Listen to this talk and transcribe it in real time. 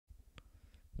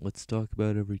Let's talk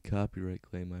about every copyright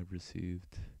claim I've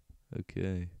received.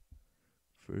 Okay,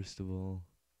 first of all,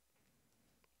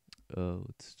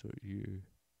 let's start here.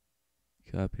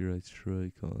 Copyright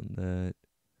strike on that.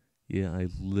 Yeah, I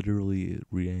literally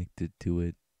reacted to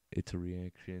it. It's a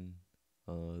reaction.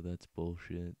 That's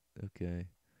bullshit. Okay.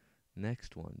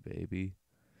 Next one, baby.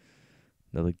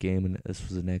 Another game, and this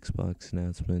was an Xbox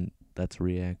announcement. That's a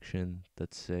reaction.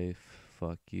 That's safe.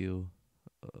 Fuck you.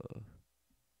 Uh,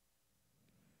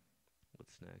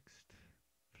 what's next?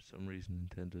 For some reason,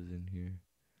 Nintendo's in here.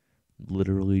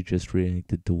 Literally just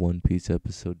reacted to One Piece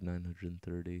episode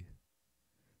 930.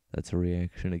 That's a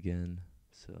reaction again.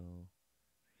 So,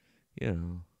 you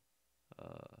know,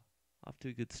 off to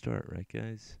a good start, right,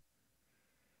 guys?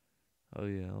 Oh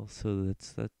yeah. Also,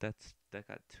 that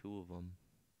got two of them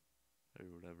or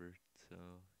whatever. So,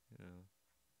 you know,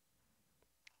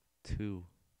 two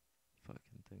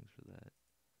fucking things for that.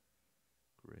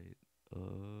 Great.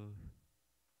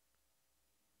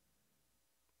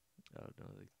 I don't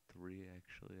know, like three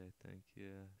actually. I think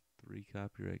yeah, three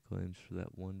copyright claims for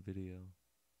that one video.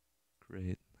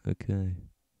 Great. Okay.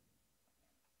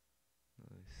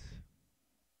 Nice.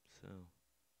 So,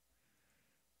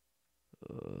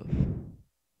 uh,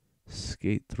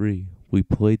 Skate 3. We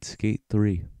played Skate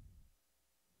 3.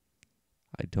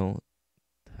 I don't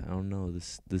I don't know.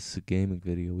 This is a gaming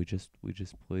video. We just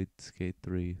played Skate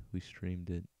 3. We streamed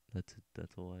it. That's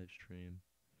a live stream.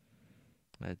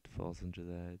 That falls into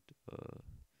that.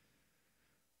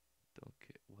 Don't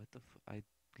care. I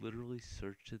literally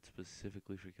searched it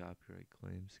specifically for copyright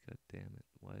claims. God damn it.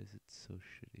 Why is it so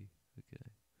shitty? Okay.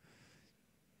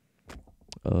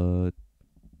 Uh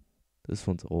this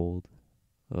one's old.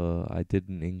 I did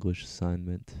an English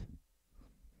assignment.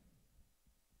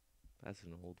 That's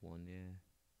an old one, yeah.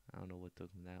 I don't know what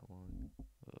took me that long.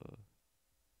 Uh,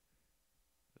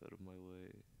 Out of my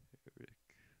way, Eric.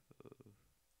 Uh,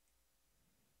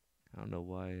 I don't know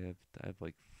why I have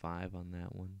like five on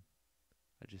that one.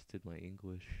 I just did my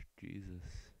English. Jesus.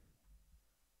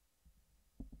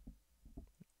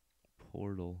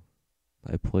 Portal.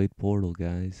 I played Portal,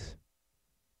 guys.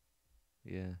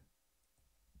 Yeah,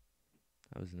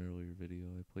 that was an earlier video.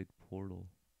 I played Portal.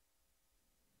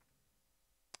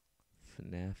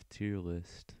 FNAF tier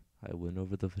list. I went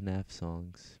over the FNAF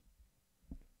songs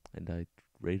and I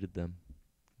rated them.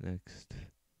 Next.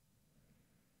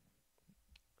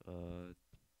 Uh,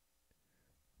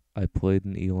 I played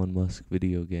an Elon Musk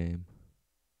video game.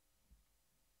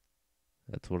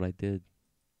 That's what I did.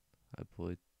 I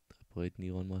played an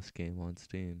Elon Musk game on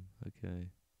Steam. Okay.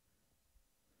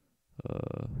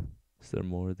 Uh, is there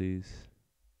more of these?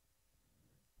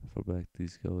 How far back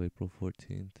these go? April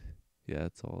 14th. Yeah,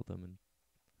 that's all of them,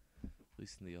 at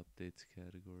least in the updates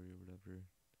category or whatever.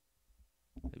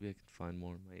 Maybe I can find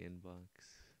more in my inbox.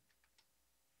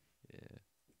 Yeah.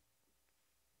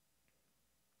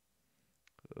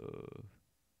 Uh,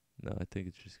 no, I think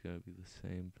it's just gonna be the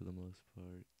same for the most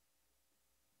part.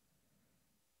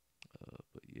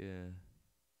 But yeah,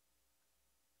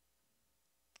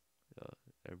 uh,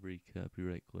 every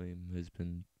copyright claim has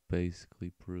been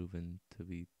basically proven to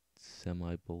be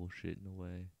semi bullshit in a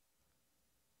way.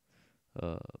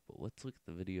 But let's look at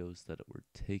the videos that were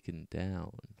taken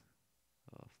down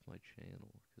off my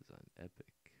channel because I'm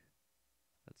epic.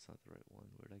 That's not the right one.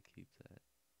 Where'd I keep that?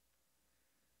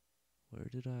 Where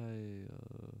did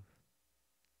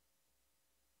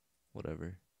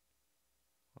whatever.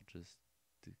 I'll just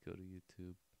go to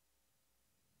YouTube.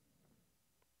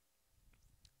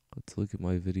 Let's look at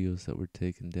my videos that were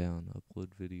taken down.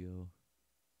 Upload video.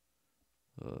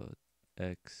 Uh,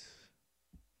 X.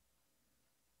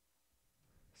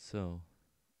 So,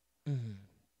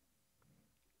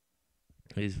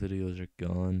 these videos are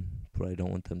gone, but I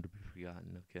don't want them to be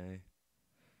forgotten, okay?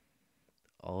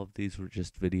 All of these were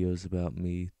just videos about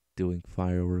me doing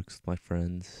fireworks with my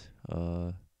friends.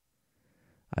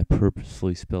 I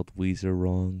purposely spelled Weezer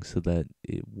wrong so that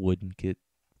it wouldn't get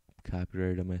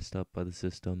copyrighted or messed up by the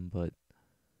system, but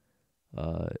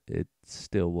it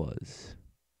still was.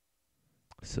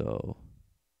 So,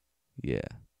 yeah.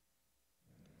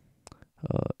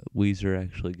 Weezer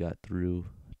actually got through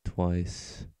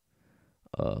twice,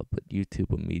 but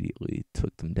YouTube immediately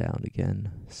took them down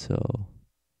again. So,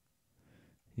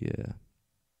 yeah.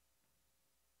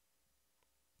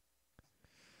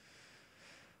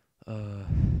 Uh,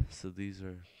 so these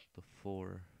are the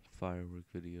four firework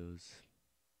videos,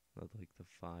 not like the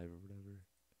five or whatever.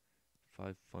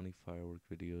 Five funny firework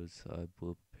videos. I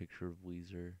blew up a picture of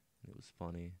Weezer. It was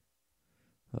funny.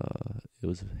 It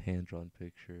was a hand-drawn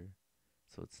picture,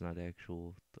 so it's not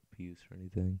actual abuse or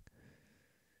anything.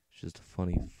 It's just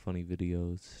funny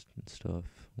videos and stuff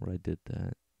where I did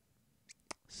that.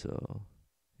 So,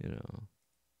 you know.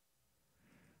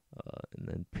 And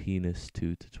then Penis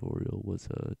 2 tutorial was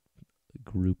a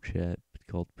group chat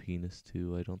called Penis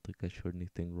 2. I don't think I showed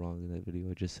anything wrong in that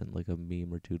video. I just sent like a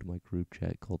meme or two to my group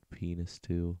chat called Penis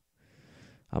 2.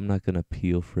 I'm not gonna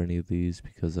appeal for any of these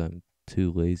because I'm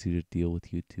too lazy to deal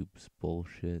with YouTube's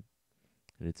bullshit.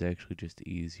 And it's actually just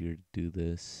easier to do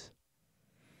this.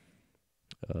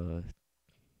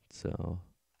 So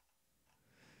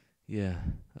yeah,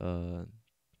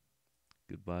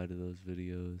 goodbye to those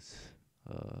videos.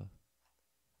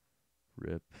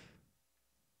 Rip.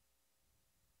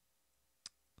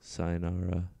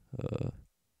 Sayonara.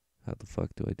 How the fuck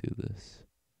do I do this?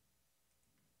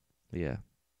 Yeah.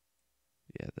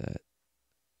 Yeah, that.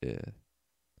 Yeah.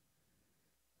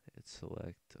 Hit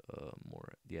select,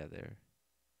 more. Yeah, there.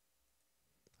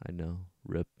 I know.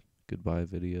 Rip. Goodbye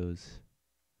videos.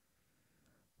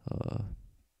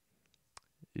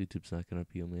 YouTube's not gonna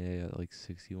appeal me. I got like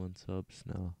 61 subs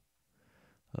now.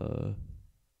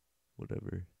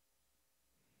 Whatever.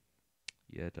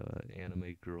 Yet,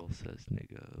 anime girl says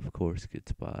nigga, of course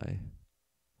gets by.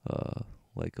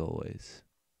 Like always.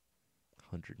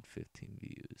 115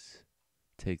 views.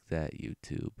 Take that,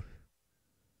 YouTube.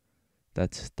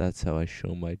 That's how I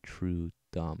show my true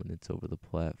dominance over the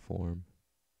platform.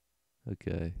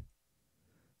 Okay.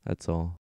 That's all.